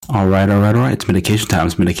All right. It's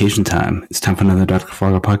medication time. It's time for another Dr.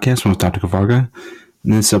 Kavarga podcast from Dr. Kavarga.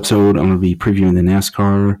 In this episode, I'm going to be previewing the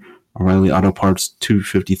NASCAR O'Reilly Auto Parts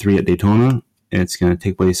 253 at Daytona. It's going to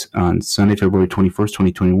take place on Sunday, February 21st,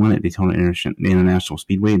 2021 at Daytona International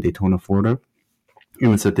Speedway in Daytona, Florida.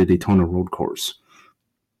 And it's at the Daytona Road Course.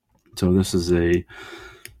 So this is the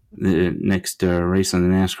next race on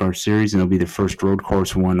the NASCAR series, and it'll be the first road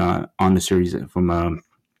course one on the series from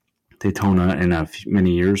Daytona in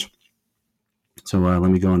many years. So let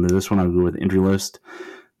me go into this one. I'll go with the injury list,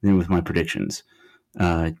 then with my predictions.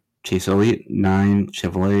 Chase Elliott, 9,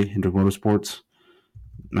 Chevrolet, Hendrick Motorsports.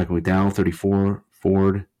 Michael McDowell, 34,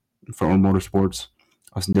 Ford, Ford Motorsports.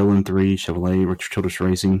 Austin Dillon, 3, Chevrolet, Richard Childress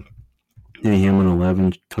Racing. Denny Hamlin,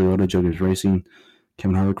 11, Toyota, Joe Gibbs Racing.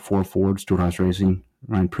 Kevin Harvick, 4, Ford, Stewart-Haas Racing.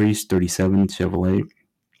 Ryan Preece, 37, Chevrolet,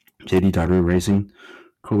 JD Daugherty Racing.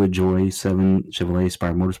 Cole Joy, 7, Chevrolet,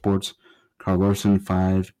 Spire Motorsports. Carl Larson,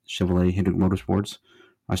 5, Chevrolet, Hendrick Motorsports.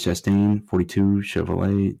 Ross Chastain, 42,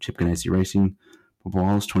 Chevrolet, Chip Ganassi Racing. Bob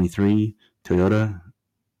Wallace, 23, Toyota,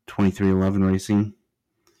 2311 Racing.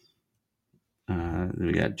 Then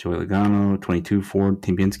we got Joey Logano, 22, Ford,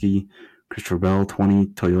 Team Penske. Christopher Bell, 20,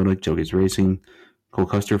 Toyota, Joe Gibbs Racing. Cole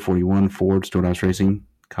Custer, 41, Ford, Stewart-Haas Racing.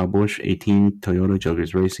 Kyle Busch, 18, Toyota, Joe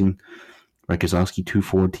Gibbs Racing. Mike Kozlowski, 2,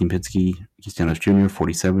 Ford, Team Penske. Keith Stenhouse Jr.,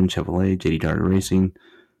 47, Chevrolet, JD Daugherty Racing.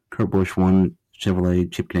 Kurt Busch, 1, Chevrolet,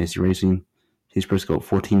 Chip Ganassi Racing. Chase Briscoe,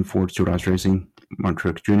 14, Ford, Stewart-Haas Racing. Mark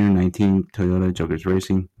Truex Jr., 19, Toyota, Joe Gibbs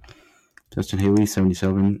Racing. Justin Haley,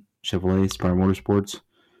 77, Chevrolet, Spire Motorsports.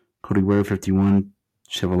 Cody Ware, 51,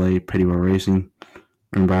 Chevrolet, Pettywell Racing.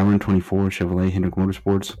 Aaron Byron, 24, Chevrolet, Hendrick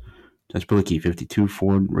Motorsports. Josh Bilicki, 52,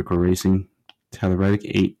 Ford, Rickler Racing. Tyler Reddick,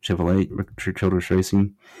 8, Chevrolet, Richard Childress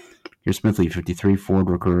Racing. Garrett Smithley, 53, Ford,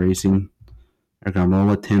 Rickler Racing. Eric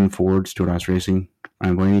Almirola, 10, Ford, Stewart-Haas Racing.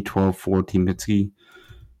 Ryan Blaney, 12, Ford, Team Penske.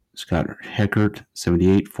 Scott Heckert,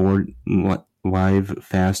 78, Ford, Live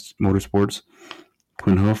Fast Motorsports.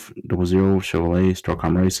 Quinn Hoof, 00, Chevrolet,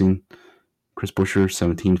 Starcom Racing. Chris Buescher,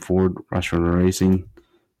 17, Ford, Rush River Racing.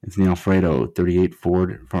 Anthony Alfredo, 38,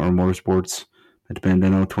 Ford, Farmer Motorsports. Matt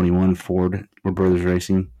Bandeno, 21, Ford, Wood Brothers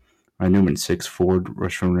Racing. Ryan Newman, 6, Ford,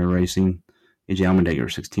 Rush River Racing. AJ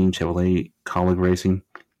Allmendinger, 16, Chevrolet, Colleague Racing.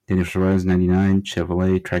 Daniel Suarez, 99,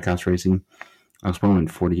 Chevrolet, Trackhouse Racing. Alex Bowman,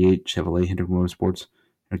 48, Chevrolet, Hendrick Motorsports.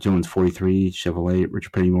 Eric Jones, 43, Chevrolet,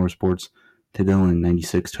 Richard Petty Motorsports. Ted Dillon,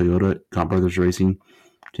 96, Toyota, Cobb Brothers Racing.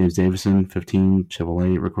 James Davison, 15,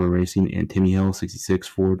 Chevrolet, Rickler Racing. And Timmy Hill, 66,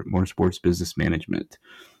 Ford Motorsports Business Management.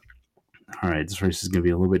 All right, this race is going to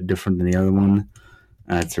be a little bit different than the other one.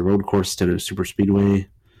 It's a road course instead of a super speedway.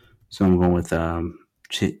 So I'm going with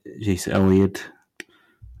Chase Elliott.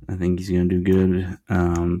 I think he's going to do good.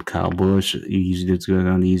 Kyle Busch, he usually does good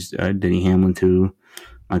on these. Denny Hamlin, too.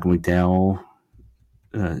 Michael McDowell,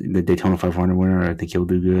 the Daytona 500 winner. I think he'll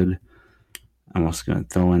do good. I'm also going to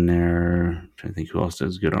throw in there. I'm trying to think who else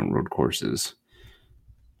does good on road courses.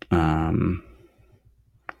 Let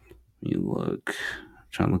me look. I'm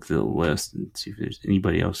trying to look through the list and see if there's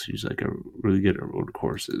anybody else who's like a really good at road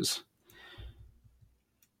courses.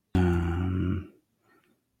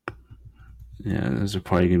 Yeah, those are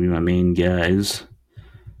probably going to be my main guys.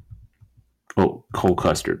 Oh, Cole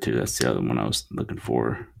Custer, too. That's the other one I was looking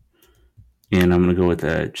for. And I'm going to go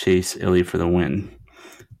with Chase Elliott for the win.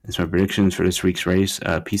 That's my predictions for this week's race.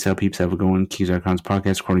 Peace out, peeps. Have a good one. Keys Icons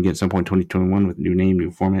podcast, recording again at some point in 2021 with a new name,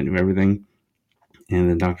 new format, new everything.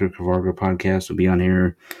 And the Dr. Kavarga podcast will be on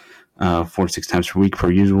here 4 to 6 times per week,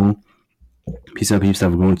 per usual. Peace out, peeps.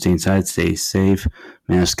 Have a good one. Stay inside. Stay safe.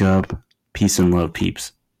 Mask up. Peace and love,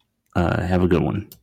 peeps. Have a good one.